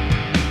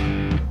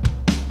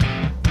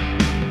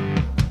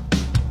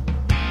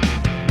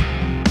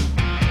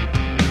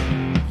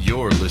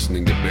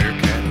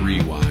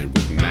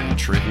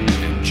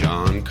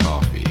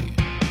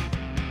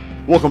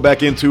Welcome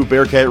back into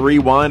Bearcat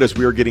Rewind as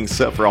we are getting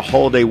set for a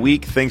holiday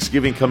week.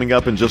 Thanksgiving coming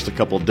up in just a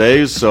couple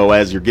days. So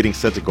as you're getting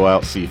set to go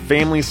out, see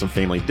family, some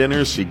family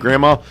dinners, see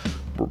grandma,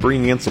 we're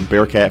bringing in some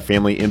Bearcat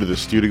family into the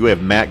studio. We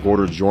have Matt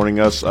Gorder joining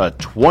us.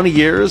 20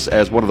 years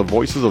as one of the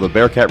voices of the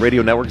Bearcat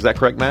Radio Network. Is that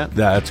correct, Matt?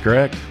 That's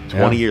correct.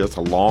 20 years. That's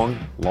a long,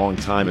 long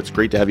time. It's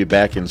great to have you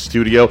back in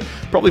studio.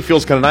 Probably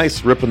feels kind of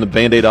nice ripping the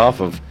Band-Aid off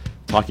of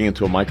talking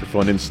into a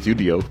microphone in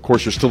studio. Of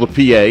course, you're still the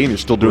PA, and you're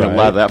still doing a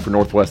lot of that for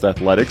Northwest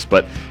Athletics,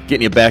 but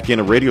getting you back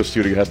in a radio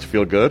studio has to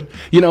feel good.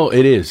 You know,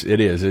 it is. It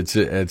is.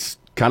 It's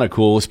kind of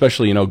cool,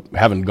 especially, you know,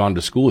 having gone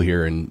to school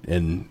here,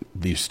 and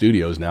these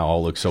studios now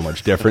all look so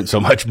much different, so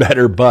much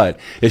better, but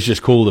it's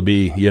just cool to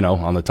be, you know,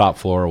 on the top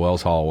floor of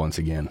Wells Hall once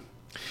again.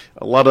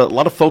 A lot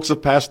of folks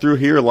have passed through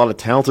here, a lot of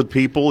talented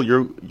people.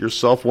 You're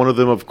yourself one of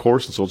them, of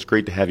course, and so it's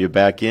great to have you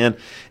back in.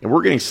 And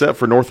we're getting set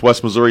for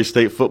Northwest Missouri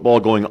State football,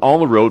 going on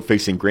the road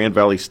facing Grand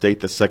Valley State,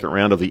 the second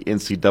round of the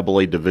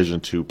NCAA Division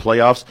II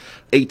playoffs.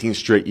 18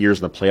 straight years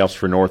in the playoffs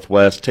for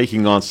Northwest,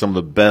 taking on some of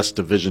the best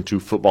Division II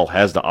football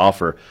has to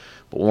offer.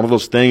 But one of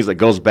those things that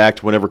goes back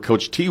to whenever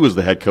Coach T was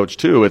the head coach,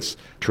 too, it's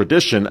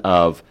tradition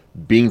of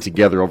being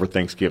together over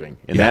Thanksgiving.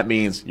 And that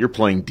means you're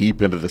playing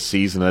deep into the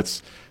season.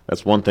 That's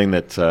one thing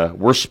that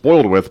we're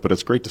spoiled with, but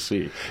it's great to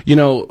see. You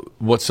know,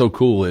 what's so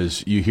cool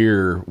is you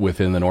hear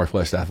within the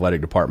Northwest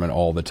Athletic Department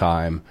all the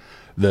time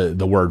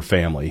the word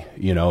family.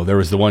 You know, there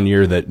was the one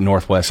year that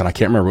Northwest, and I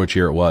can't remember which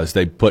year it was,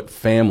 they put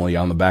family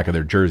on the back of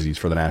their jerseys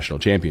for the national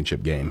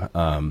championship game.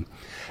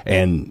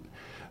 And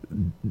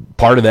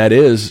part of that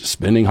is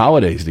spending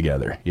holidays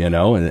together, you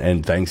know,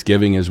 and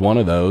Thanksgiving is one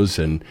of those.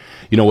 And,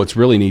 you know, what's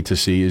really neat to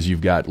see is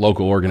you've got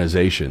local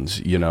organizations,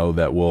 you know,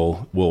 that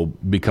will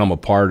become a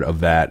part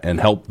of that and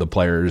help the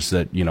players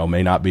that, you know,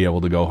 may not be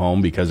able to go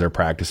home because they're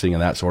practicing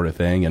and that sort of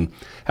thing, and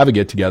have a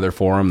get together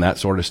for them, that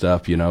sort of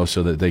stuff, you know,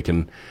 so that they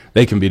can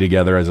be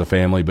together as a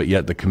family, but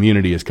yet the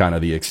community is kind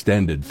of the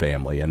extended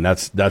family. And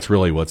that's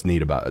really what's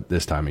neat about it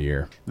this time of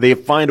year. They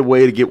find a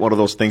way to get one of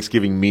those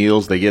Thanksgiving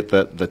meals. They get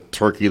the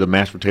turkey, the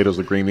mashed potatoes,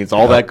 the green beans,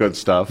 all that good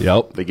stuff.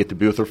 Yep. They get to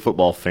be with their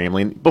football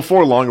family. And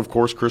before long, of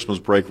course, Christmas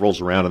break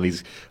rolls around, and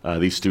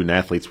these student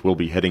athletes will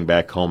be heading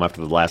back home after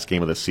the last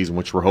game of the season,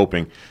 which we're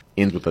hoping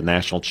ends with the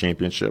national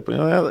championship. You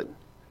know,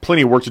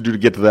 plenty of work to do to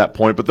get to that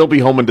point, but they'll be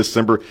home in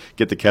December,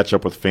 get to catch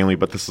up with family.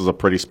 But this is a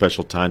pretty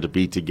special time to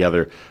be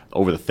together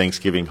over the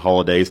Thanksgiving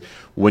holidays.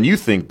 When you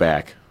think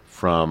back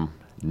from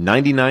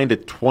 99 to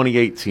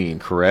 2018,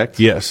 correct?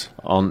 Yes.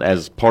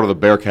 As part of the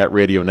Bearcat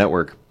Radio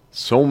Network,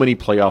 so many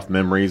playoff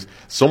memories,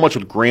 so much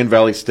with Grand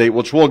Valley State,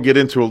 which we'll get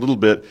into a little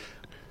bit.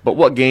 But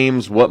what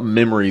games, what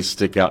memories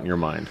stick out in your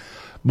mind?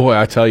 Boy,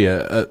 I tell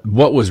you,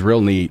 what was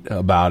real neat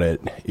about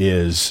it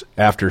is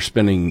after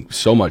spending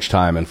so much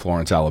time in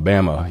Florence,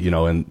 Alabama, you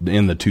know, in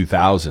the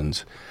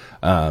 2000s,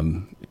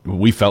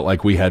 we felt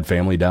like we had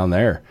family down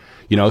there.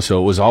 You know,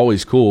 so it was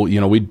always cool.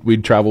 You know,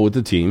 we'd travel with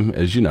the team,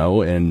 as you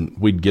know, and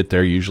we'd get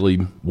there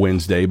usually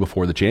Wednesday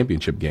before the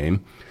championship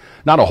game.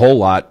 Not a whole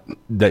lot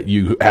that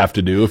you have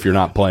to do if you're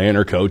not playing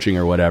or coaching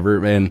or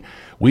whatever. And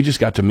we just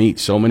got to meet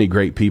so many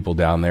great people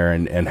down there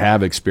and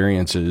have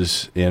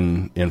experiences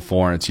in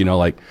Florence. You know,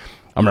 like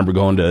I remember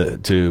going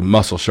to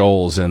Muscle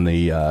Shoals and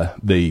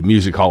the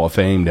Music Hall of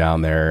Fame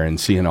down there and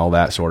seeing all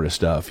that sort of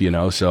stuff, you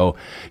know. So,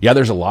 yeah,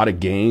 there's a lot of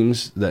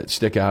games that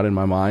stick out in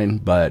my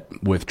mind. But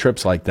with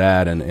trips like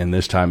that and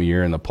this time of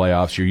year in the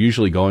playoffs, you're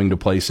usually going to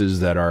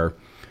places that are,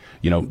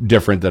 you know,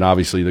 different than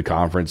obviously the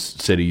conference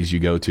cities you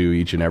go to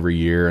each and every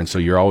year. And so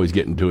you're always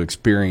getting to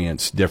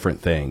experience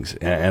different things.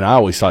 And I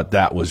always thought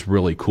that was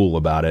really cool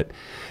about it.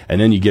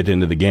 And then you get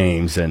into the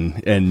games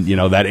and you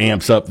know, that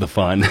amps up the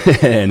fun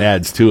and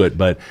adds to it.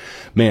 But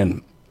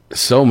man,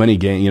 so many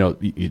games, you know,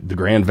 the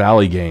Grand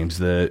Valley games,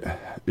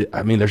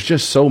 there's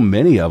just so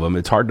many of them.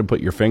 It's hard to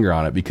put your finger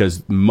on it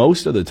because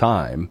most of the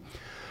time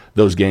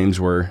those games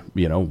were,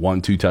 you know,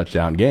 1-2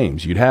 touchdown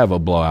games. You'd have a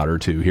blowout or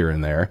two here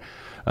and there.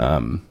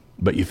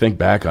 But you think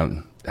back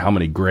on how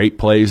many great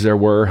plays there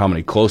were, how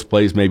many close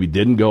plays maybe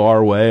didn't go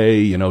our way,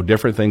 you know,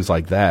 different things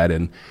like that.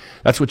 And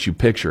that's what you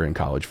picture in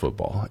college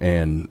football.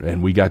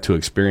 And we got to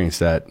experience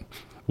that,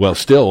 well,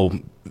 still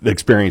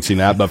experiencing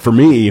that. But for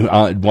me,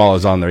 while I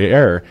was on the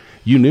air,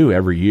 you knew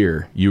every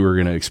year you were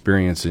going to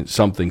experience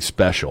something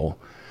special,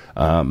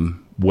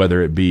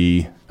 whether it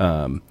be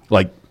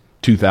like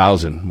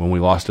 2000 when we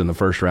lost in the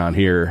first round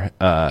here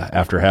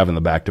after having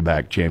the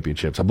back-to-back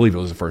championships. I believe it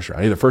was the first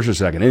round, either first or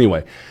second.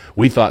 Anyway,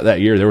 we thought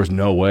that year there was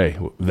no way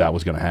that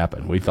was going to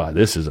happen. We thought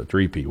this is a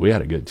three-peat. We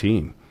had a good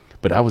team,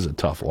 but that was a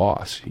tough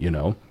loss, you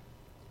know.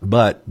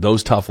 But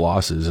those tough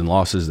losses and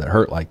losses that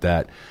hurt like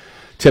that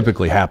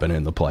typically happen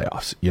in the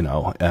playoffs, you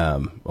know.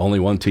 Only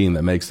one team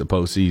that makes the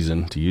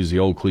postseason, to use the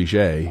old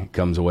cliche,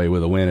 comes away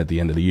with a win at the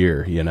end of the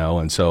year, you know.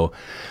 And so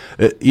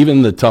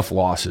even the tough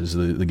losses,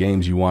 the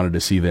games you wanted to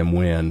see them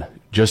win,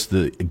 just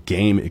the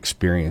game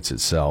experience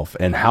itself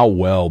and how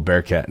well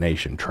Bearcat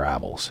Nation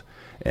travels.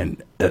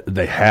 And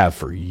they have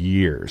for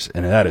years.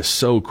 And that is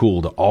so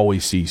cool to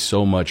always see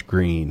so much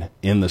green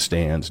in the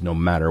stands no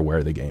matter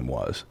where the game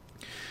was.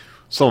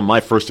 Some of my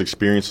first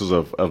experiences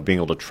of being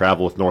able to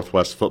travel with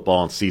Northwest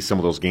football and see some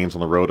of those games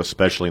on the road,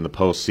 especially in the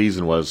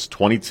postseason, was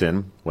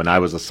 2010 when I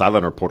was a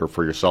sideline reporter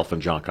for yourself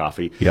and John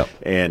Coffey. Yep.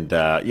 And,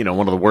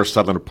 one of the worst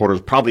sideline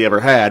reporters probably ever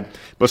had,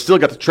 but still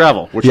got to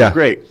travel, which was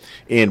great.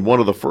 And one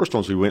of the first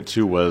ones we went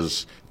to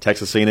was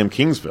Texas A&M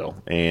Kingsville.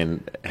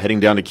 And heading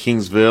down to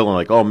Kingsville and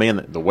like, oh,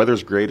 man, the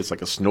weather's great. It's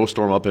like a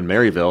snowstorm up in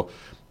Maryville.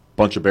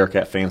 Bunch of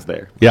Bearcat fans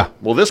there. Yeah.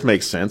 Well, this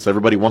makes sense.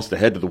 Everybody wants to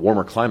head to the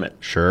warmer climate.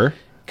 Sure.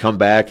 Come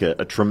back,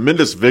 a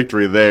tremendous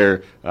victory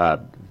there.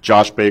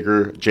 Josh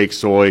Baker, Jake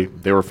Soy,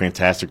 they were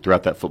fantastic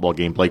throughout that football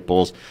game. Blake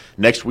Bulls.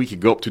 Next week, you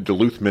go up to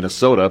Duluth,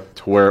 Minnesota,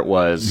 to where it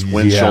was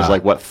wind chills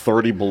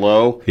 30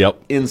 below. Yep.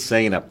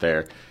 Insane up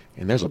there.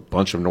 And there's a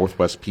bunch of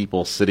Northwest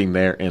people sitting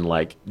there in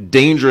like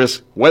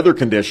dangerous weather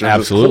conditions,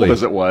 Absolutely. as cold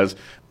as it was.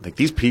 Like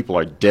these people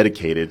are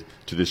dedicated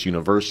to this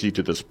university,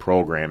 to this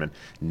program, and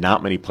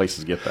not many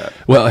places get that.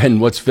 Well,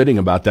 and what's fitting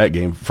about that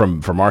game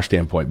from our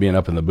standpoint, being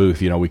up in the booth,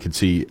 we could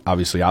see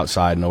obviously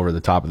outside and over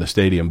the top of the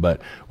stadium.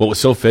 But what was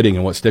so fitting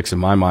and what sticks in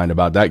my mind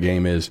about that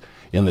game is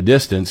in the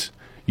distance,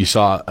 you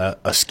saw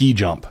a ski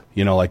jump,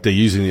 like they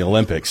use in the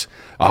Olympics,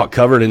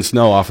 covered in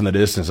snow off in the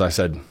distance. I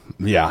said,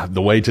 yeah,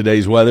 the way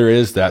today's weather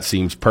is, that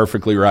seems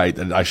perfectly right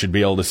that I should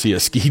be able to see a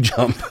ski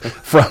jump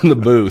from the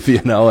booth,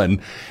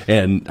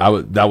 and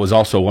that was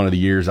also one of the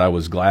years I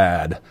was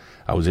glad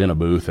I was in a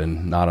booth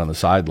and not on the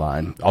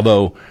sideline.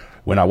 Although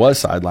when I was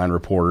sideline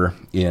reporter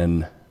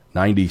in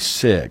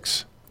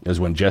 96 is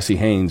when Jesse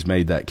Haynes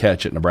made that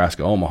catch at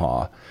Nebraska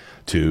Omaha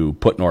to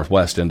put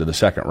Northwest into the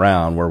second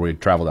round where we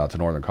traveled out to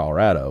northern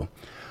Colorado.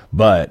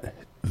 But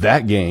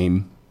that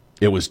game,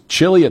 it was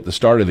chilly at the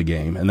start of the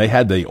game, and they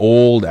had the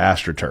old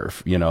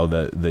AstroTurf,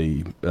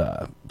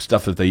 the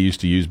stuff that they used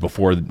to use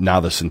before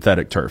now the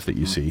synthetic turf that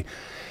you see.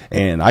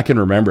 And I can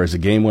remember as the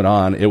game went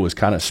on, it was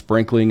kind of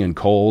sprinkling and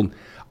cold.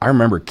 I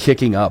remember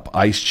kicking up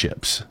ice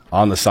chips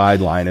on the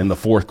sideline in the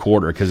fourth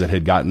quarter because it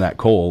had gotten that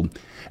cold,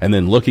 and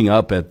then looking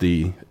up at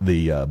the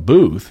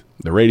booth,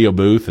 the radio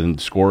booth and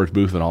scorer's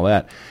booth and all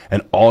that,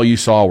 and all you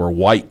saw were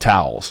white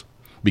towels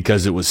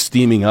because it was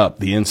steaming up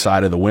the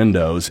inside of the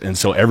windows, and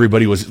so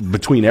everybody was,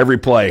 between every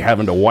play,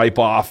 having to wipe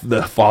off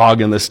the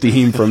fog and the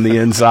steam from the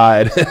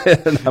inside.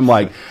 And I'm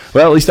like,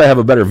 well, at least I have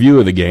a better view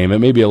of the game. It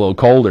may be a little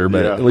colder,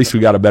 but at least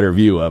we got a better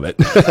view of it.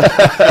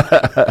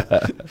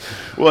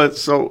 Well,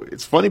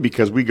 it's funny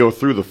because we go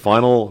through the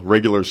final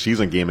regular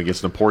season game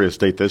against Emporia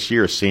State this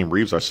year. Sam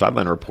Reeves, our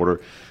sideline reporter,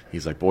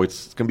 he's like, boy,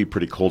 it's going to be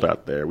pretty cold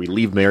out there. We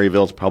leave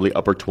Maryville, it's probably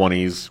upper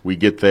 20s. We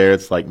get there,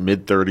 it's like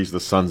mid-30s. The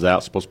sun's out.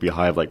 It's supposed to be a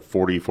high of like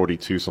 40,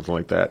 42, something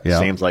like that. Yeah.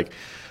 Sam's like,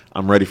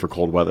 I'm ready for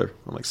cold weather.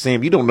 I'm like,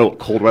 Sam, you don't know what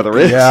cold weather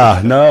is.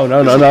 Yeah, no.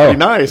 Pretty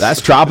nice. That's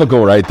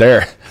tropical right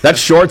there. That's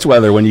shorts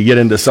weather when you get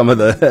into some of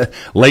the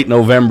late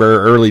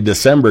November, early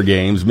December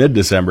games,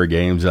 mid-December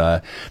games.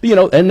 And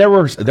there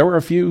were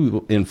a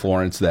few in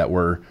Florence that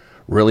were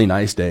really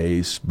nice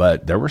days,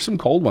 but there were some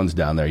cold ones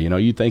down there.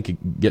 You'd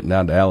think getting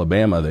down to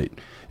Alabama that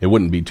it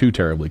wouldn't be too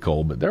terribly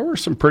cold, but there were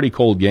some pretty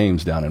cold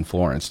games down in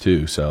Florence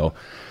too. So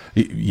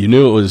you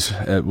knew it was,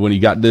 when you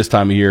got this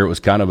time of year, it was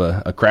kind of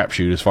a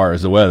crapshoot as far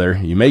as the weather.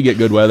 You may get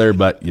good weather,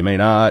 but you may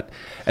not.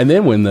 And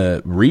then when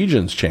the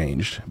regions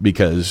changed,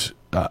 because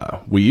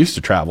we used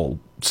to travel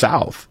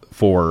south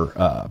for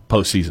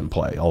postseason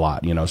play a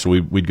lot, so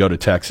we'd go to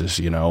Texas,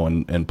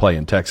 and play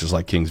in Texas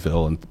like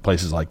Kingsville and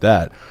places like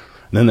that.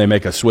 And then they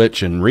make a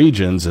switch in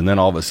regions, and then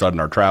all of a sudden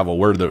our travel,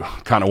 we're the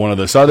kind of one of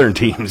the southern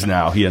teams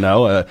now,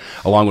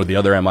 along with the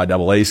other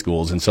MIAA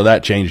schools. And so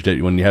that changed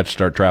it when you had to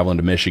start traveling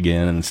to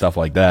Michigan and stuff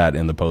like that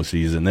in the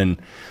postseason.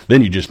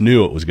 Then you just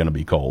knew it was going to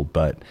be cold.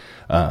 But,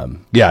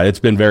 it's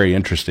been very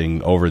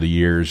interesting over the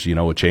years,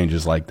 with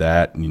changes like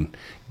that and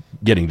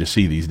getting to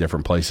see these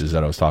different places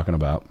that I was talking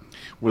about.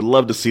 We'd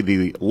love to see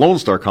the Lone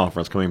Star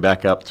Conference coming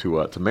back up to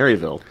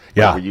Maryville,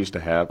 yeah, we used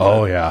to have.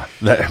 Oh, yeah.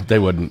 They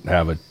wouldn't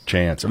have a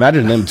chance.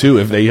 Imagine them, too,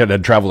 if they had to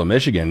travel to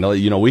Michigan.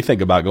 We think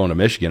about going to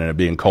Michigan and it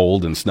being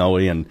cold and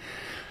snowy, and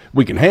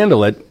we can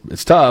handle it.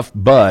 It's tough,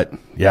 but,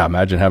 yeah,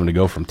 imagine having to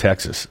go from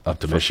Texas up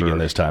to Michigan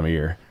this time of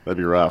year. That'd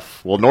be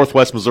rough. Well,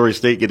 Northwest Missouri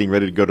State getting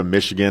ready to go to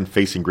Michigan,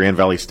 facing Grand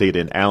Valley State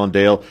in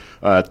Allendale,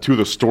 two of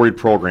the storied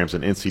programs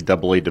in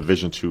NCAA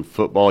Division II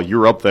football. You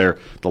were up there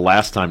the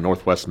last time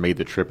Northwest made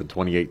the trip in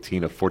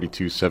 2018, a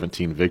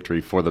 42-17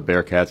 victory for the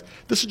Bearcats.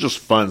 This is just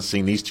fun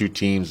seeing these two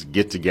teams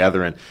get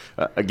together. And,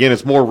 again,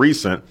 it's more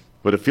recent,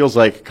 but it feels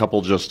like a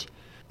couple just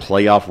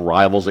playoff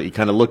rivals that you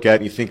kind of look at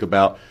and you think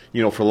about,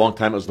 for a long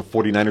time it was the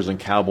 49ers and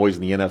Cowboys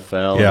in the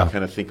NFL. Yeah. You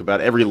kind of think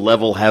about every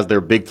level has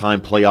their big-time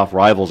playoff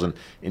rivals, and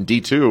in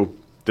D2,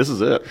 this is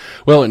it.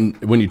 Well, and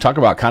when you talk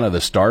about kind of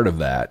the start of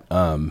that,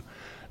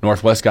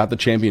 Northwest got the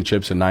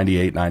championships in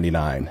 98,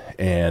 99,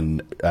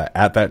 and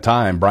at that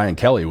time, Brian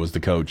Kelly was the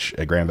coach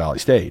at Grand Valley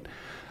State.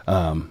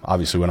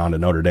 Obviously went on to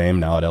Notre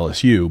Dame, now at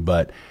LSU,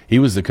 but he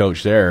was the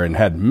coach there and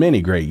had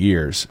many great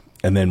years.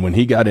 And then when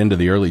he got into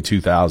the early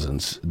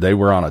 2000s, they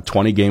were on a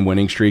 20-game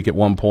winning streak at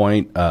one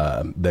point.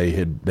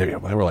 They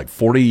were like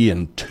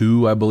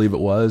 40-2, I believe it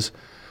was,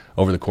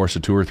 over the course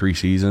of 2 or 3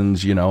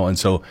 seasons, and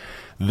so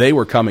they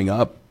were coming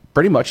up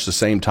pretty much the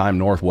same time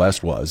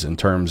Northwest was in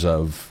terms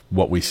of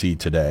what we see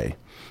today.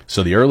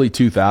 So the early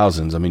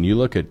 2000s, I mean, you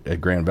look at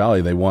Grand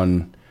Valley, they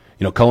won,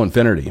 Cullen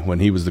Finnerty, when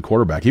he was the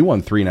quarterback, he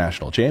won 3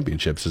 national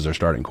championships as their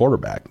starting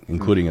quarterback,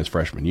 including his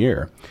freshman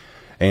year.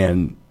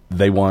 And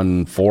they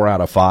won 4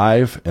 out of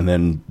 5, and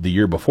then the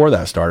year before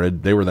that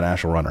started, they were the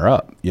national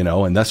runner-up,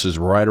 and this is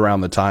right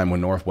around the time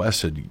when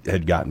Northwest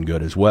had gotten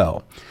good as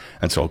well.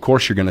 And so, of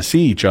course, you're going to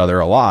see each other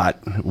a lot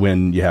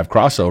when you have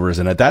crossovers,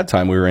 and at that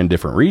time, we were in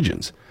different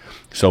regions.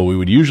 So we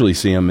would usually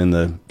see them in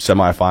the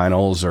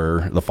semifinals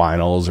or the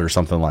finals or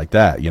something like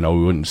that. We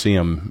wouldn't see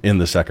them in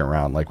the second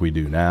round like we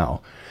do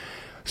now.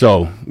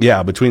 So,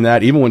 yeah, between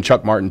that, even when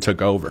Chuck Martin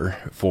took over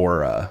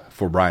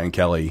for Brian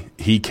Kelly,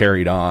 he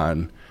carried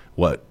on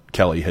what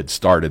Kelly had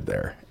started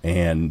there.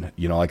 And,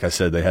 like I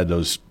said, they had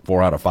those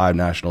 4 out of 5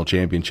 national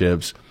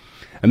championships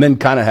and then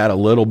kind of had a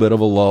little bit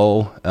of a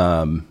lull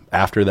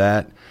after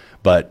that.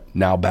 But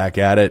now back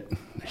at it,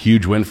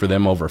 huge win for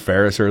them over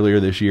Ferris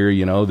earlier this year,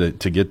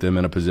 to get them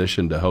in a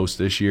position to host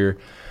this year.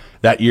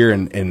 That year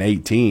in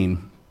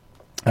 18,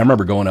 I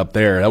remember going up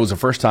there. That was the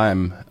first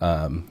time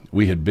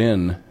we had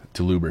been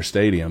to Luber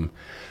Stadium.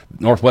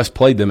 Northwest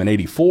played them in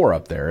 84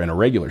 up there in a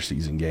regular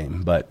season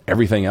game, but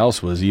everything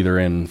else was either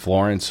in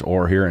Florence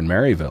or here in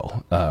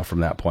Maryville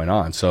from that point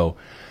on. So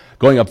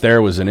going up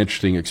there was an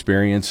interesting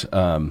experience.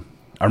 I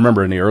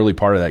remember in the early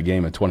part of that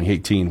game in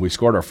 2018, we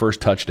scored our first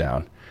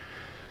touchdown,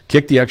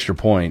 kicked the extra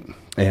point,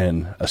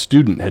 and a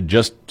student had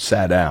just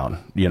sat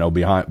down,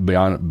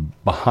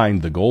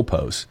 behind the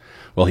goalpost.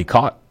 Well, he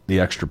caught the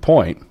extra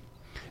point,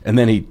 and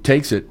then he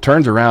takes it,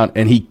 turns around,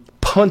 and he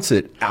punts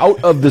it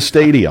out of the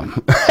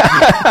stadium.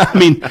 I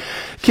mean,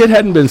 kid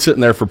hadn't been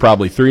sitting there for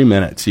probably 3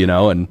 minutes,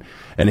 and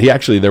he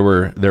actually, there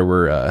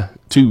were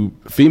 2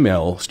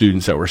 female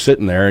students that were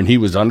sitting there, and he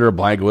was under a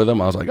blanket with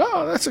them. I was like,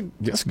 oh, that's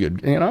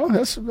good,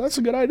 that's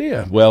a good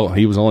idea. Well,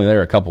 he was only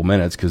there a couple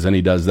minutes because then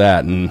he does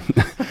that, and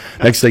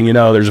next thing you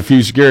know, there's a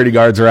few security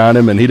guards around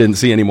him, and he didn't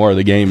see any more of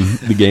the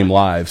game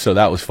live. So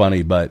that was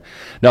funny. But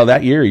no,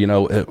 that year,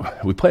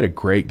 we played a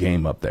great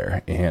game up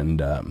there,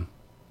 and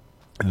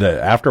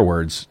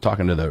afterwards,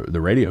 talking to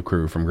the radio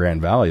crew from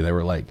Grand Valley, they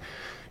were like,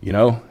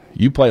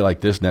 you play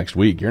like this next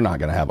week, you're not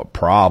going to have a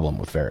problem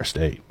with Ferris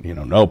State,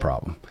 no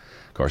problem.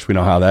 Of course, we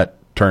know how that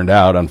turned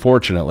out,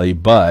 unfortunately,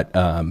 but,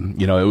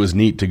 it was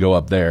neat to go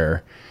up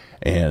there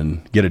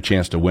and get a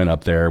chance to win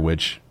up there,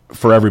 which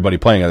for everybody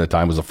playing at the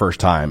time was the first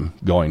time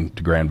going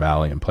to Grand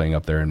Valley and playing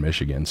up there in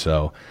Michigan.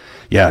 So,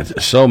 yeah,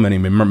 so many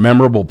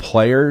memorable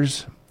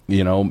players,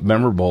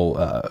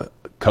 memorable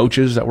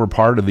coaches that were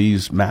part of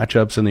these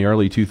matchups in the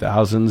early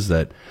 2000s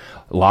that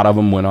a lot of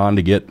them went on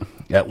to get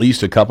at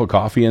least a cup of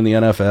coffee in the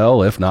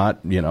NFL, if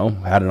not,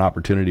 had an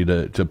opportunity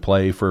to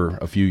play for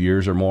a few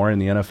years or more in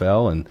the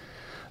NFL. And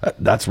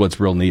that's what's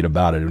real neat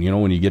about it.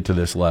 When you get to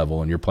this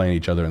level and you're playing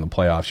each other in the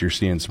playoffs, you're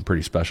seeing some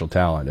pretty special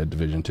talent at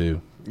Division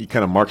II. You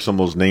kind of mark some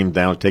of those names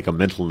down, take a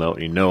mental note,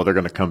 they're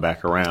going to come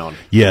back around.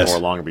 Yes. More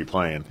along and be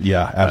playing.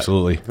 Yeah,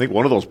 absolutely. I think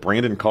one of those,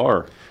 Brandon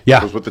Carr,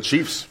 was with the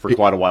Chiefs for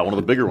quite a while, one of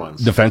the bigger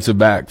ones. Defensive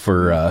back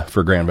for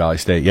Grand Valley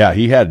State. Yeah,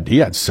 he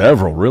had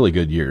several really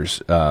good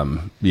years,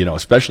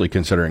 especially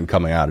considering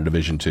coming out of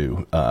Division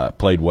II.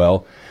 Played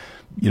well.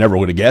 You never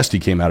would have guessed he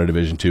came out of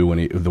Division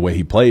II the way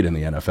he played in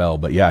the NFL.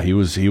 But yeah, he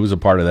was a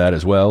part of that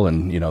as well.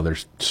 And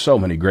there's so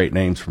many great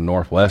names from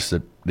Northwest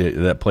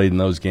that played in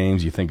those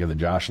games. You think of the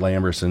Josh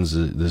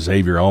Lambersons, the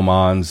Xavier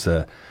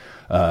Omans,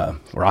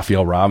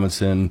 Raphael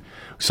Robinson.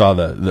 We saw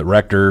the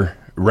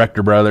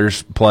Rector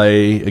brothers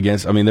play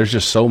against. I mean, there's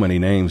just so many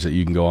names that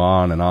you can go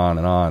on and on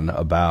and on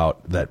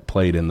about that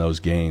played in those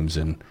games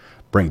and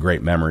bring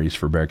great memories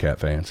for Bearcat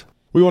fans.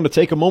 We want to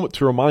take a moment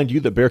to remind you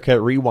that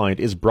Bearcat Rewind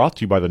is brought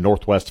to you by the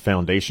Northwest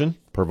Foundation,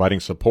 providing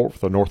support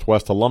for the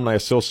Northwest Alumni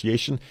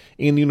Association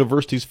and the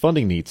university's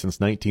funding needs since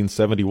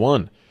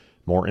 1971.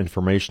 More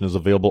information is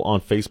available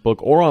on Facebook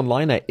or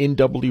online at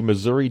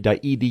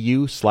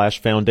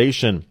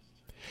nwmissouri.edu/foundation.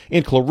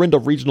 And Clarinda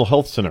Regional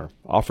Health Center,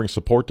 offering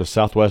support to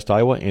Southwest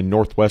Iowa and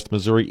Northwest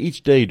Missouri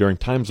each day during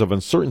times of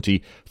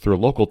uncertainty through a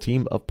local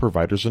team of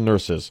providers and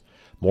nurses.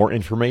 More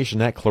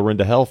information at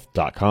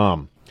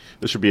clarindahealth.com.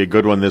 This should be a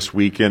good one this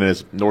weekend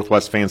as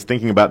Northwest fans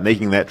thinking about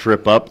making that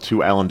trip up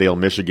to Allendale,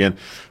 Michigan.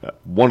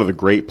 One of the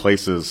great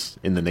places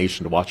in the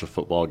nation to watch a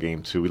football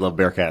game, too. We love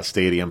Bearcat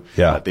Stadium.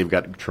 Yeah. They've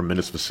got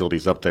tremendous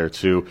facilities up there,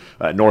 too.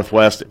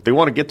 Northwest, if they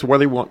want to get to where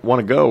they want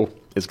to go,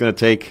 it's going to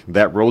take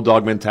that road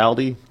dog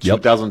mentality. Yep.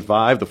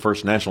 2005, the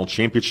first national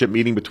championship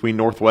meeting between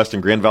Northwest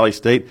and Grand Valley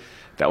State.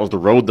 That was the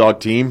road dog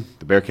team.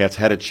 The Bearcats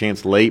had a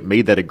chance late,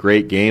 made that a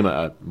great game,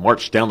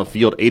 marched down the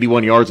field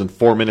 81 yards in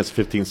 4 minutes,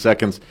 15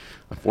 seconds.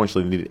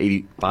 Unfortunately, they needed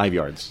 85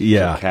 yards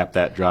to cap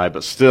that drive.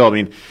 But still, I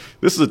mean,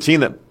 this is a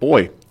team that,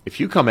 boy, if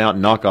you come out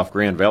and knock off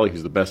Grand Valley,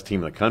 who's the best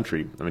team in the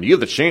country, I mean, you have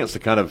the chance to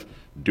kind of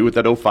do what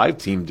that 05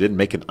 team did,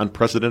 make an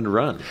unprecedented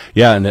run.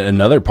 Yeah, and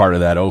another part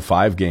of that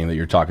 05 game that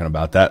you're talking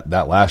about,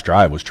 that last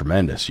drive was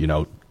tremendous,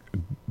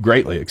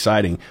 greatly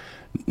exciting.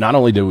 Not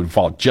only did we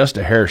fall just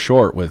a hair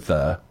short with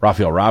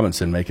Raphael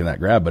Robinson making that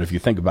grab, but if you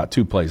think about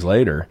 2 plays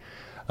later,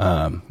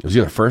 it was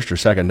either first or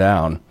second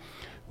down.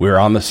 We were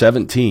on the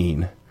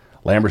 17.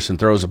 Lamberson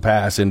throws a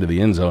pass into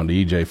the end zone to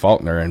E.J.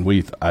 Faulkner, and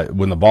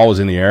when the ball was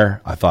in the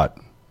air, I thought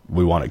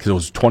we won it because it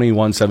was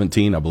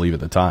 21-17, I believe, at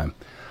the time.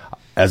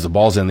 As the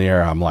ball's in the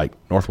air, I'm like,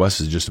 Northwest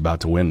is just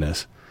about to win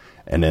this.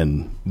 And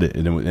then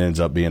it ends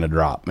up being a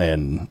drop,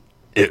 and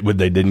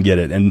they didn't get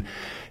it. And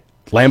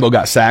Lambo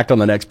got sacked on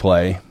the next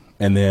play,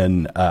 and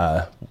then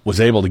was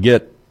able to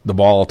get the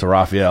ball to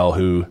Raphael,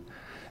 who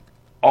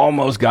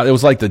almost got it.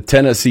 Was like the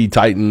Tennessee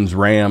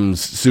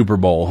Titans-Rams Super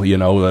Bowl,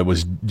 that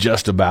was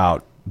just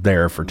about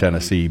there for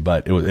Tennessee,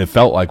 but it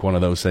felt like one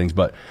of those things.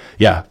 But,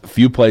 yeah, a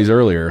few plays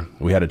earlier,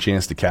 we had a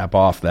chance to cap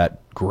off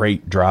that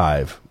great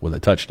drive with a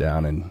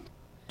touchdown and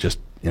just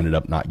ended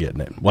up not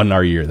getting it. Wasn't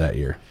our year that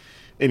year.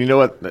 And you know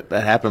what?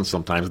 That happens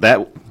sometimes.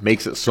 That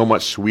makes it so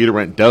much sweeter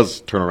when it does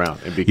turn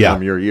around and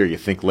become your year. You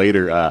think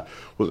later,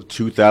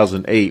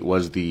 2008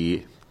 was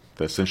the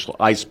essential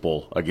ice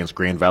bowl against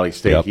Grand Valley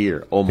State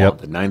here. Omaha,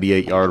 the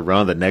 98-yard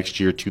run. The next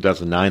year,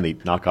 2009, they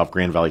knock off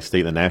Grand Valley State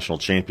in the national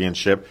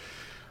championship.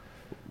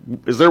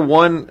 Is there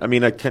one? I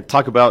mean, I can't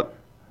talk about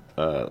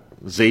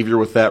Xavier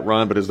with that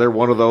run, but is there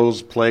one of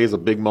those plays, a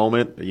big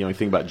moment? You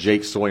think about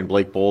Jake Soy and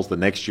Blake Bowles the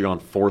next year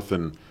on 4th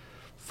and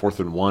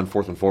 1,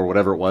 4th and 4,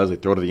 whatever it was. They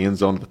throw to the end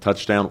zone to the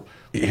touchdown.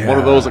 Yeah. One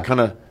of those that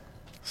kind of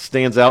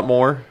stands out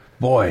more.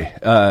 Boy,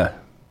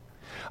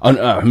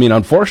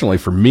 unfortunately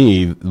for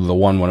me, the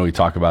one when we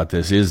talk about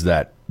this is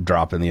that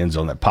drop in the end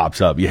zone that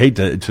pops up. You hate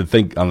to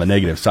think on the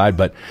negative side,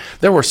 but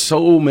there were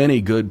so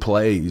many good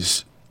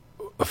plays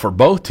for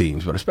both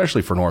teams, but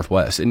especially for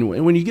Northwest. And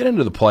when you get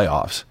into the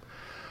playoffs,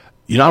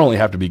 you not only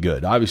have to be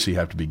good, obviously you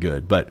have to be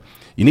good, but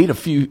you need a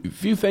few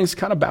things to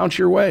kind of bounce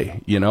your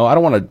way. I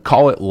don't want to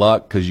call it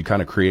luck because you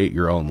kind of create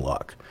your own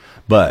luck,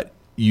 but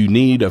you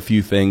need a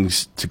few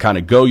things to kind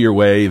of go your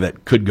way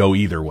that could go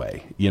either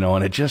way,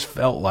 and it just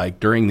felt like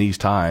during these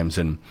times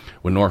and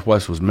when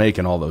Northwest was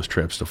making all those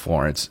trips to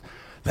Florence,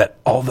 that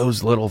all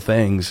those little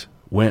things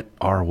went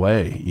our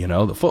way.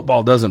 The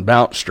football doesn't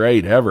bounce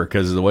straight ever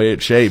because of the way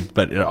it's shaped,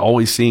 but it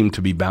always seemed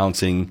to be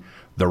bouncing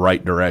the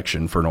right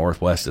direction for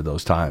Northwest at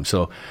those times.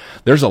 So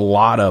there's a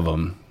lot of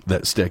them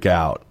that stick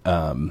out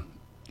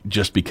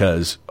just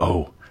because,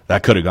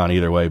 that could have gone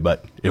either way,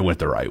 but it went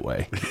the right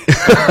way.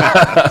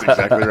 That's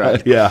exactly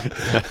right. Yeah.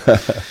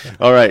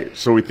 All right,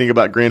 so we think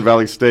about Grand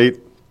Valley State.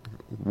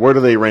 Where do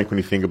they rank when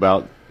you think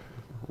about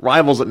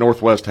rivals that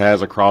Northwest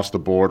has across the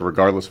board,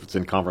 regardless if it's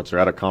in conference or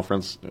out of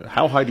conference?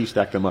 How high do you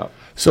stack them up?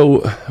 So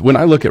when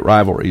I look at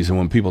rivalries and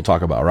when people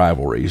talk about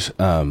rivalries,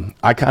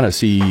 I kind of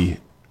see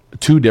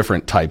two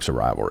different types of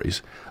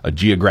rivalries, a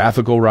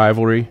geographical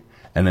rivalry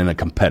and then a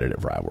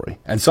competitive rivalry.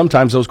 And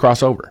sometimes those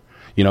cross over.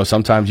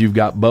 Sometimes you've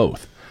got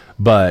both.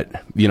 But,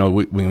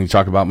 when we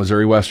talk about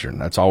Missouri Western,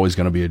 that's always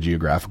going to be a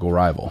geographical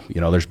rival.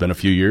 There's been a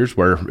few years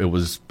where it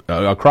was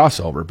a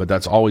crossover, but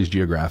that's always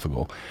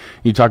geographical.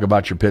 You talk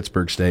about your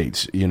Pittsburgh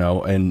States,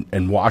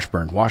 and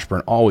Washburn. Washburn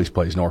always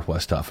plays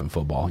Northwest tough in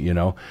football,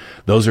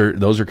 Those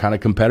are kind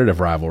of competitive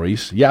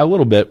rivalries. Yeah, a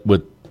little bit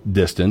with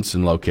distance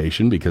and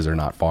location because they're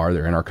not far.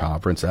 They're in our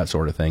conference, that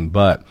sort of thing.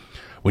 But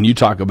when you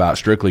talk about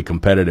strictly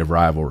competitive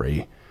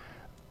rivalry,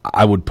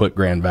 I would put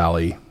Grand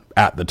Valley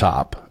at the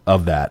top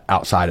of that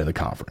outside of the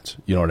conference.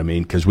 You know what I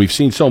mean? Because we've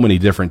seen so many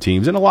different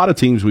teams, and a lot of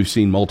teams we've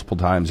seen multiple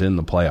times in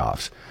the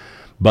playoffs.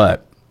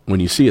 But when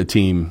you see a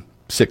team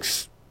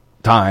 6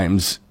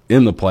 times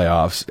in the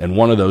playoffs, and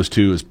one of those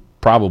 2 is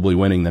probably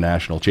winning the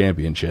national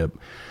championship,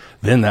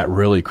 then that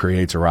really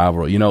creates a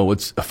rivalry.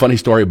 What's a funny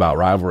story about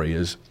rivalry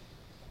is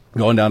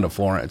going down to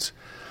Florence.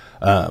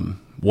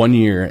 One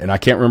year, and I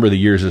can't remember the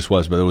years this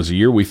was, but it was a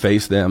year we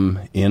faced them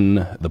in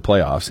the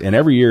playoffs. And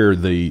every year,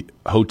 the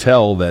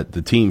hotel that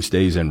the team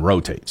stays in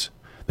rotates.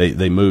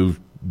 They move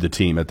the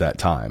team at that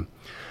time.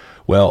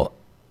 Well,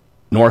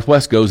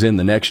 Northwest goes in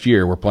the next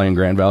year. We're playing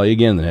Grand Valley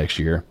again the next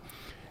year.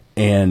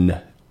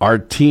 And our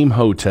team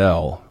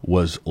hotel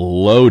was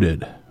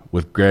loaded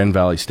with Grand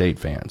Valley State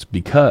fans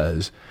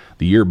because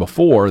the year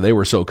before, they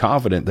were so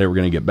confident they were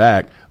going to get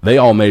back, they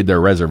all made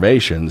their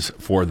reservations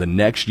for the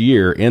next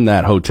year in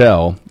that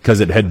hotel because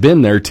it had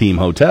been their team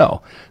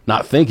hotel,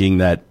 not thinking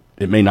that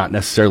it may not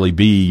necessarily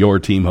be your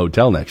team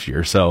hotel next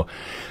year. So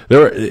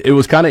it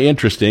was kind of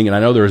interesting, and I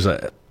know there was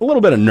a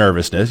little bit of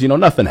nervousness.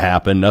 Nothing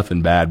happened,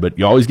 nothing bad, but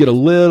you always get a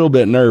little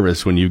bit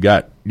nervous when you've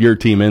got your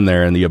team in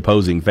there and the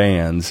opposing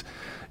fans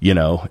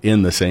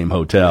in the same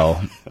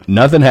hotel.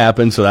 Nothing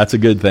happened, so that's a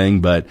good thing,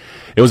 but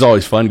it was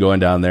always fun going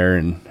down there,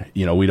 and,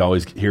 we'd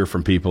always hear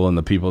from people and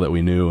the people that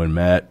we knew and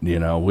met,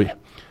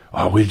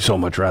 we'd so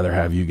much rather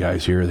have you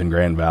guys here than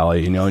Grand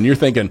Valley, and you're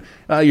thinking,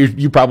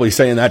 you're probably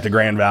saying that to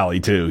Grand Valley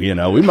too,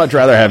 we'd much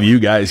rather have you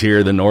guys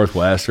here than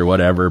Northwest or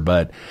whatever,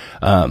 but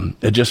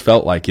it just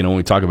felt like, when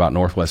we talk about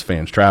Northwest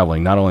fans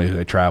traveling, not only do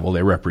they travel,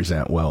 they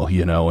represent well,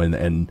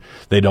 and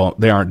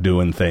they aren't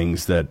doing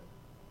things that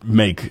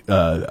make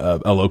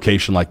a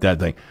location like that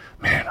think,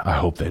 man, I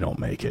hope they don't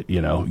make it.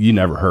 You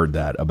never heard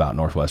that about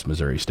Northwest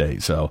Missouri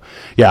State. So,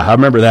 yeah, I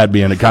remember that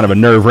being a kind of a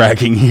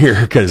nerve-wracking year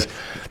because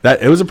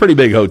it was a pretty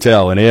big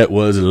hotel, and it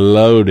was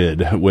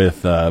loaded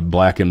with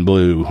black and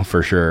blue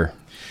for sure.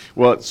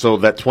 Well, so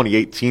that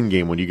 2018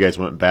 game when you guys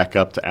went back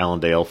up to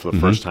Allendale for the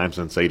first time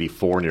since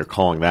 '84, and you're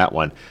calling that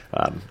one,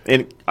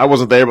 and I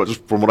wasn't there, but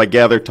just from what I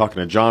gathered, talking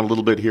to John a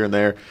little bit here and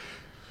there,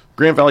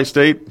 Grand Valley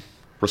State,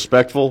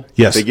 respectful.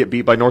 Yes. They get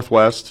beat by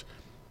Northwest.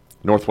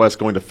 Northwest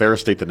going to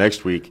Ferris State the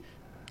next week.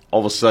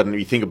 All of a sudden,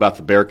 you think about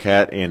the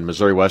Bearcat and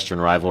Missouri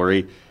Western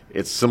rivalry,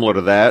 it's similar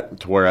to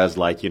that, to whereas,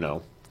 like,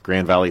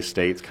 Grand Valley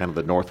State's kind of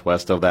the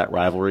Northwest of that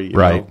rivalry.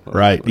 Right.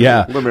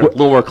 Yeah. A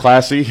little more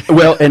classy.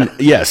 Well, and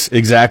yes,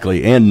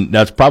 exactly. And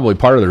that's probably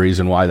part of the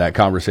reason why that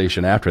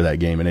conversation after that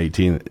game in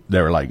 18,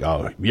 they were like,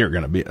 oh, you're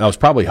going to beat. That was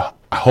probably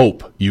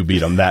hope you beat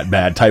them that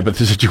bad type of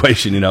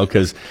situation,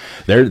 because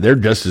they're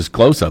just as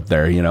close up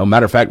there.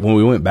 Matter of fact, when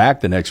we went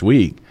back the next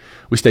week,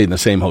 we stayed in the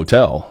same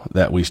hotel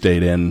that we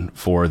stayed in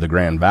for the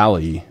Grand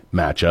Valley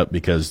matchup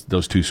because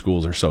those two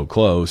schools are so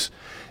close.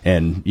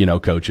 And,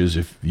 coaches,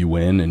 if you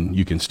win and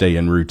you can stay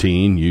in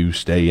routine, you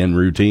stay in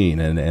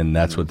routine. And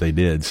that's what they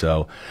did.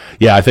 So,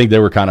 yeah, I think they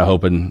were kind of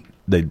hoping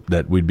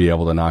that we'd be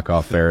able to knock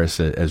off Ferris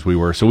as we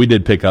were. So we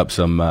did pick up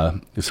some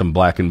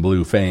black and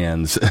blue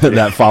fans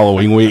that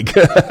following week.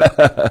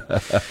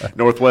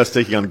 Northwest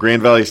taking on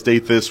Grand Valley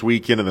State this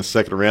weekend in the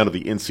second round of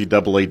the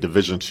NCAA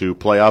Division II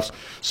playoffs.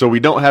 So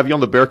we don't have you on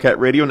the Bearcat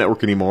Radio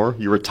Network anymore.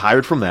 You're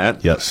retired from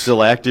that. Yes.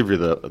 Still active. You're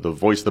the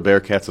voice of the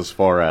Bearcats as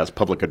far as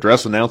public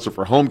address announcer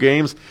for home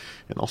games,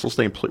 and also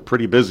staying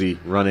pretty busy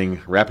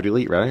running Rapid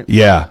Elite, right?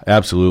 Yeah,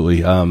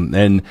 absolutely.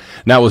 And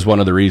that was one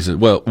of the reasons.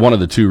 Well, one of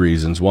the two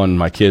reasons. One,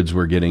 my kids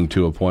were getting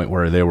to a point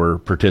where they were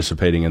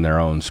participating in their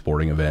own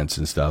sporting events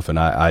and stuff, and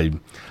I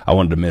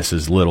wanted to miss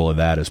as little of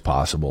that as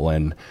possible.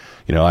 And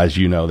as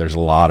there's a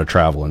lot of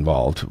travel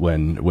involved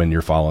when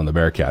you're following the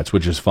Bearcats,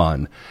 which is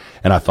fun.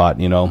 And I thought,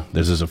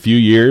 this is a few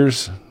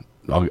years.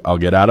 I'll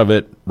get out of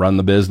it, run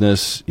the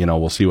business.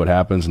 We'll see what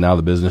happens. Now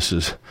the business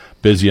is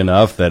busy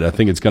enough that I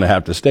think it's going to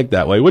have to stick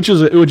that way, which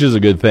is a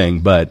good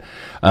thing. But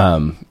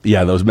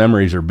those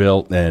memories are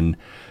built, and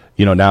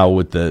now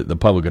with the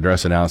public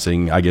address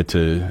announcing, I get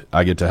to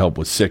help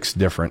with 6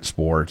 different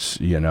sports.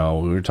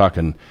 We're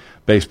talking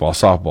baseball,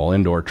 softball,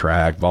 indoor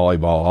track,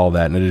 volleyball, all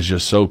that, and it is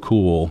just so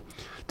cool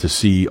to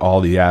see all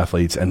the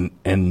athletes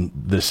and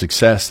the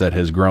success that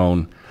has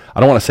grown. I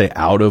don't want to say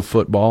out of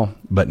football,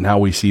 but now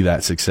we see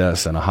that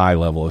success and a high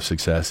level of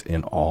success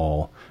in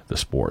all the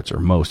sports, or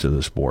most of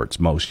the sports,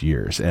 most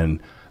years. And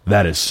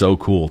that is so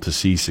cool to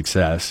see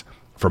success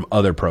from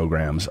other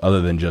programs other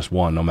than just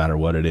one, no matter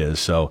what it is.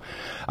 So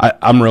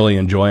I'm really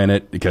enjoying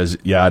it because,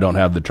 I don't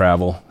have the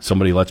travel.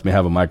 Somebody lets me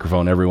have a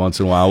microphone every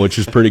once in a while, which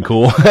is pretty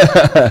cool.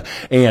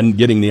 And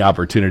getting the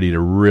opportunity to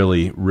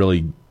really,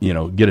 really,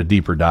 get a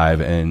deeper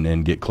dive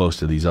and get close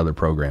to these other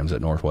programs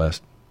at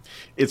Northwest.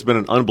 It's been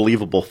an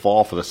unbelievable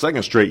fall for the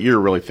second straight year,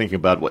 really thinking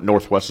about what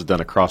Northwest has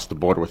done across the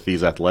board with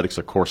these athletics,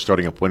 of course,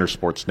 starting up winter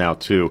sports now,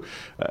 too.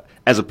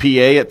 As a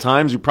PA, at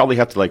times, you probably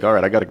have to, all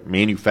right, I got to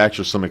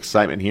manufacture some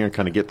excitement here and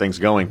kind of get things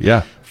going.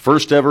 Yeah.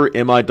 First ever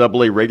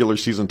MIAA regular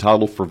season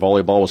title for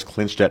volleyball was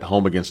clinched at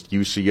home against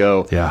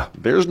UCO. Yeah.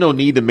 There's no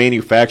need to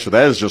manufacture.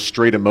 That is just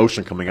straight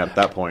emotion coming out at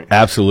that point.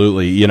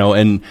 Absolutely.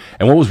 And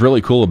what was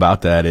really cool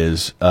about that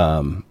is,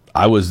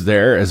 I was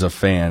there as a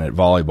fan at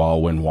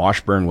volleyball when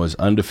Washburn was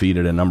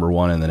undefeated and number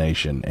 1 in the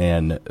nation,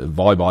 and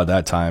volleyball at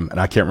that time, and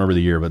I can't remember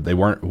the year, but we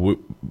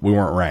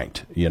weren't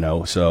ranked,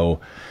 so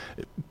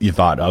you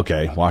thought,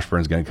 okay,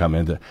 Washburn's going to come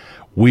into,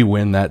 we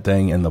win that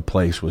thing, and the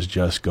place was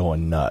just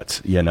going nuts,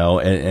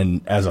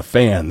 and as a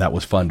fan, that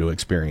was fun to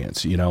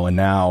experience, and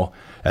now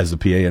as the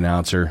PA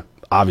announcer,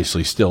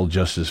 obviously still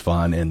just as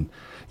fun. And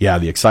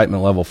the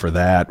excitement level for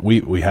that.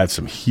 We had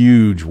some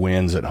huge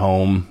wins at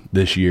home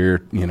this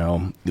year,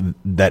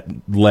 that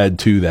led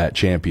to that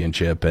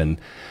championship, and,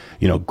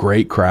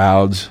 great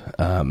crowds.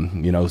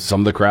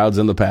 Some of the crowds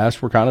in the past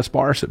were kind of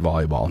sparse at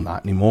volleyball.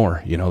 Not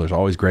anymore. There's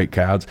always great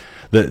crowds.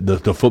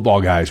 The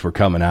football guys were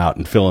coming out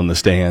and filling the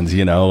stands,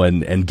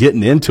 and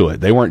getting into it.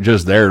 They weren't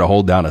just there to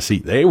hold down a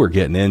seat. They were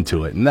getting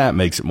into it, and that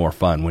makes it more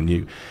fun when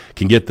you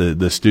can get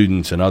the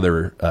students and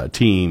other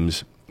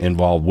teams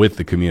involved with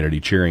the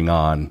community cheering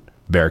on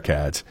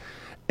Bearcats,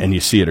 and you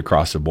see it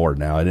across the board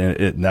now,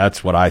 and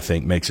that's what I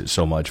think makes it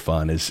so much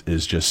fun is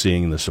just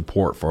seeing the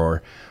support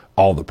for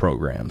all the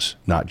programs,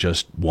 not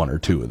just one or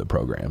two of the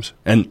programs,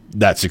 and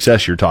that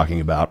success you're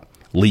talking about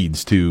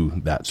leads to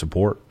that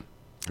support.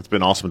 It's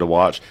been awesome to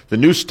watch. The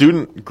new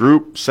student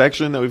group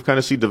section that we've kind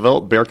of seen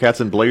develop,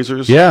 Bearcats and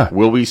Blazers. Yeah.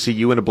 Will we see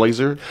you in a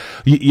Blazer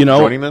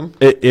joining them?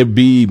 It'd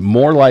be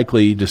more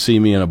likely to see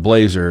me in a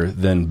Blazer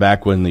than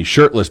back when the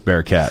shirtless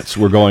Bearcats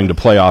were going to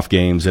playoff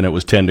games and it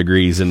was 10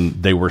 degrees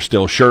and they were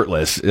still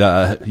shirtless.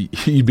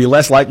 You'd be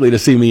less likely to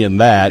see me in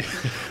that,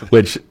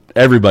 which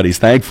everybody's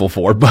thankful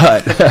for,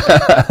 but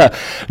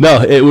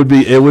no, it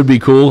would be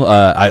cool.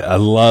 I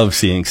love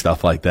seeing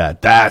stuff like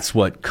that. That's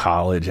what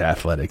college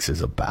athletics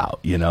is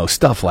about,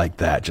 stuff like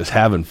that, just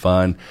having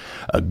fun,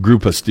 a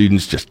group of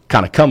students just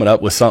kind of coming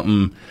up with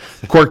something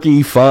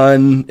quirky,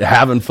 fun,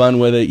 having fun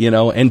with it,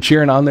 and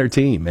cheering on their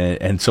team.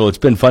 And so it's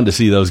been fun to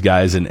see those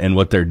guys and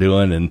what they're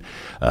doing. And,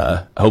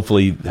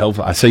 hopefully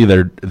I see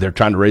they're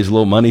trying to raise a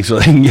little money so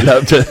they can get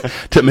up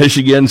to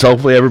Michigan. So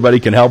hopefully everybody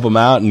can help them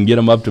out and get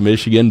them up to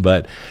Michigan.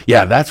 But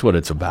yeah, that's what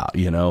it's about.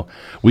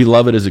 We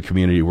love it as a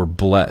community. We're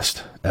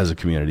blessed as a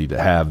community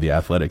to have the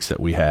athletics that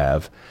we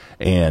have,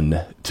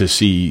 and to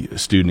see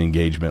student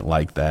engagement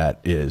like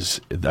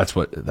that's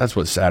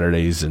what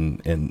Saturdays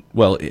and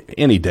well,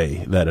 any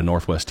day that a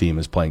Northwest team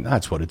is playing,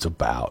 that's what it's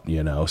about,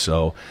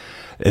 So,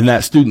 and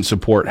that student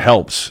support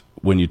helps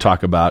when you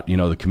talk about,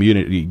 the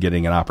community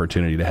getting an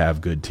opportunity to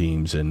have good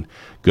teams and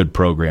good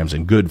programs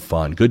and good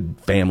fun, good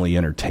family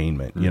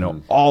entertainment.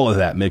 All of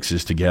that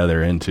mixes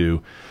together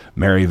into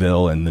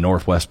Maryville and the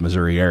Northwest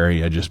Missouri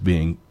area just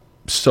being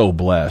so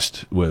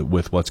blessed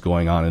with what's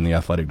going on in the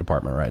athletic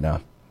department right now.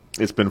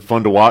 It's been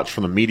fun to watch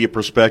from the media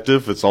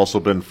perspective. It's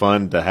also been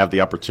fun to have the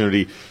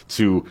opportunity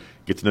to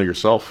get to know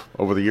yourself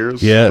over the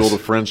years, build a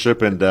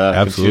friendship, and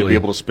continue to be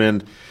able to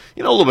spend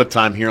a little bit of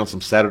time here on some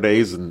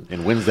Saturdays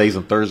and Wednesdays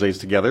and Thursdays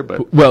together.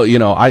 But well,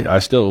 I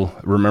still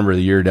remember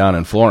the year down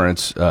in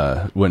Florence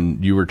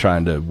when you were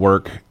trying to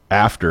work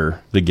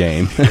after the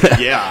game.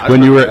 Yeah,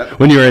 when you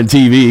were in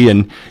TV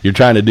and you're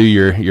trying to do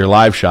your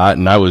live shot,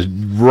 and I was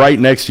right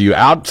next to you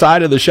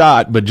outside of the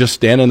shot, but just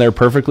standing there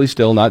perfectly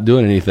still, not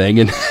doing anything,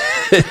 and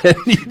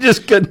you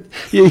just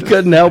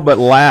couldn't help but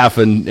laugh,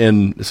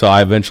 and so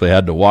I eventually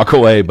had to walk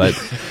away. But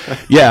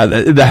yeah,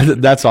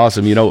 that's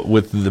awesome.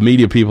 With the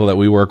media people that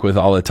we work with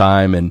all the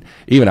time, and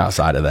even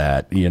outside of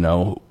that,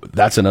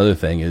 that's another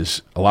thing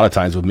is a lot of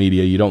times with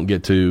media you don't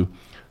get to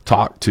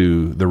talk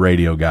to the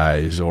radio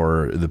guys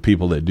or the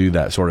people that do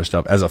that sort of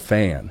stuff as a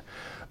fan.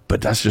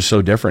 But that's just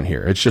so different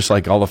here. It's just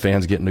like all the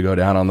fans getting to go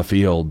down on the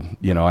field,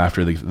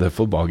 after the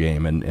football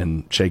game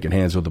and shaking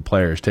hands with the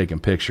players, taking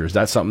pictures.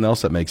 That's something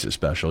else that makes it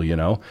special,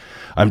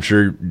 I'm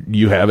sure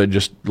you have it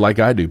just like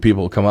I do.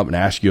 People come up and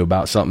ask you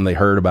about something they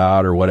heard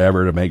about or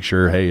whatever to make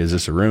sure, hey, is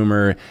this a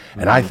rumor?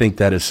 And I think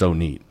that is so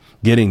neat.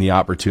 Getting the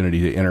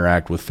opportunity to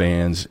interact with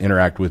fans,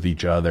 interact with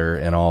each other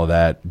and all of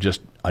that, just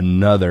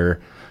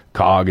another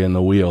cog in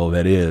the wheel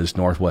that is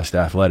Northwest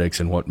Athletics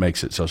and what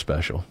makes it so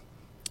special.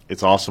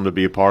 It's awesome to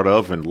be a part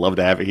of, and love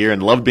to have it here,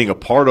 and love being a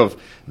part of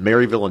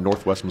Maryville and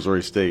Northwest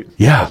Missouri State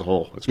as a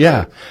whole. It's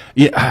great.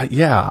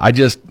 Yeah.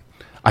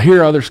 I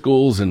hear other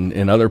schools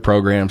and other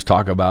programs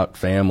talk about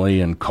family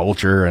and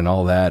culture and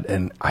all that,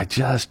 and I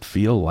just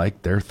feel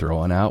like they're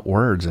throwing out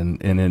words.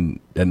 And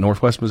at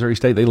Northwest Missouri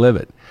State, they live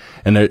it.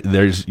 And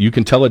you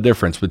can tell a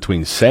difference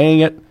between saying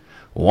it,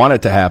 want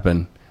it to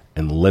happen,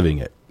 and living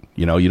it.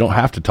 You don't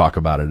have to talk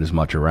about it as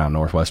much around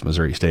Northwest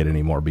Missouri State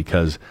anymore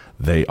because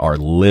they are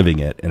living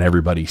it and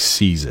everybody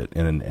sees it,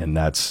 and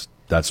that's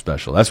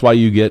special. That's why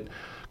you get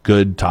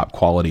good, top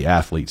quality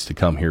athletes to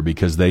come here,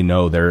 because they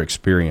know their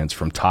experience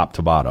from top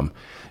to bottom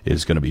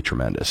is going to be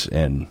tremendous.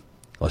 And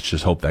let's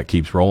just hope that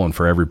keeps rolling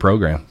for every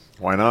program.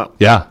 Why not?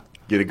 Yeah.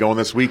 Get it going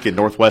this week in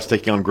Northwest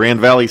taking on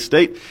Grand Valley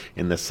State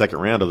in the second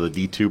round of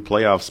the D2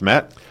 playoffs.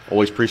 Matt,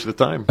 always appreciate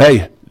the time.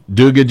 Hey,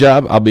 do a good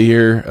job. I'll be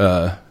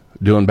here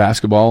doing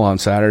basketball on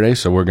Saturday,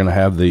 so we're going to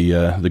have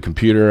the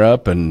computer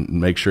up and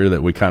make sure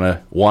that we kind of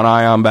one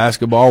eye on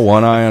basketball,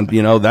 one eye on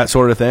that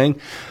sort of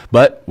thing.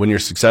 But when you're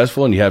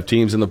successful and you have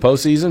teams in the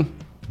postseason,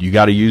 you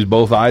got to use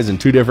both eyes in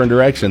two different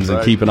directions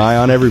and keep an eye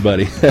on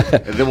everybody.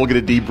 And then we'll get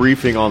a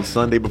debriefing on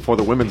Sunday before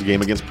the women's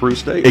game against Peru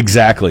State.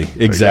 Exactly.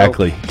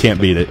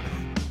 Can't beat it.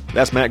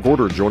 That's Matt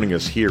Gorder joining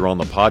us here on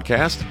the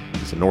podcast.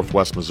 He's a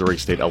Northwest Missouri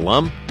State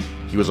alum.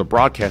 He was a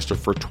broadcaster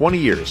for 20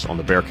 years on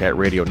the Bearcat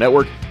Radio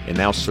Network and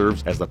now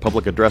serves as the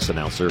public address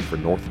announcer for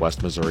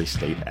Northwest Missouri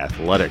State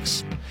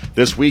Athletics.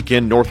 This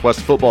weekend, Northwest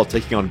football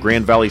taking on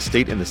Grand Valley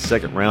State in the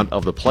second round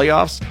of the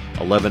playoffs.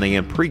 11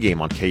 a.m.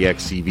 pregame on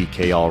KXCV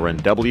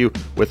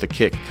KRNW with the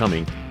kick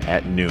coming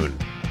at noon.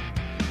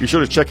 Be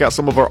sure to check out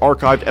some of our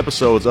archived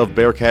episodes of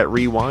Bearcat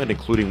Rewind,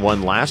 including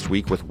one last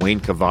week with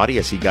Wayne Cavati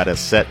as he got us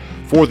set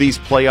for these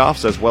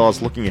playoffs, as well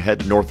as looking ahead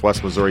to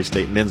Northwest Missouri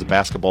State men's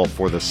basketball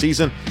for the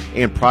season.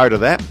 And prior to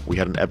that, we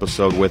had an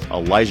episode with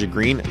Elijah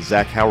Green,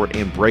 Zach Howard,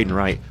 and Braden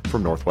Wright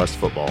from Northwest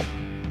football.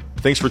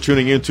 Thanks for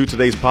tuning in to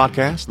today's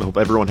podcast, and I hope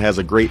everyone has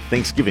a great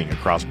Thanksgiving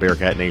across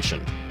Bearcat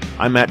Nation.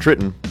 I'm Matt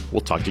Tritton.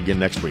 We'll talk to you again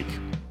next week.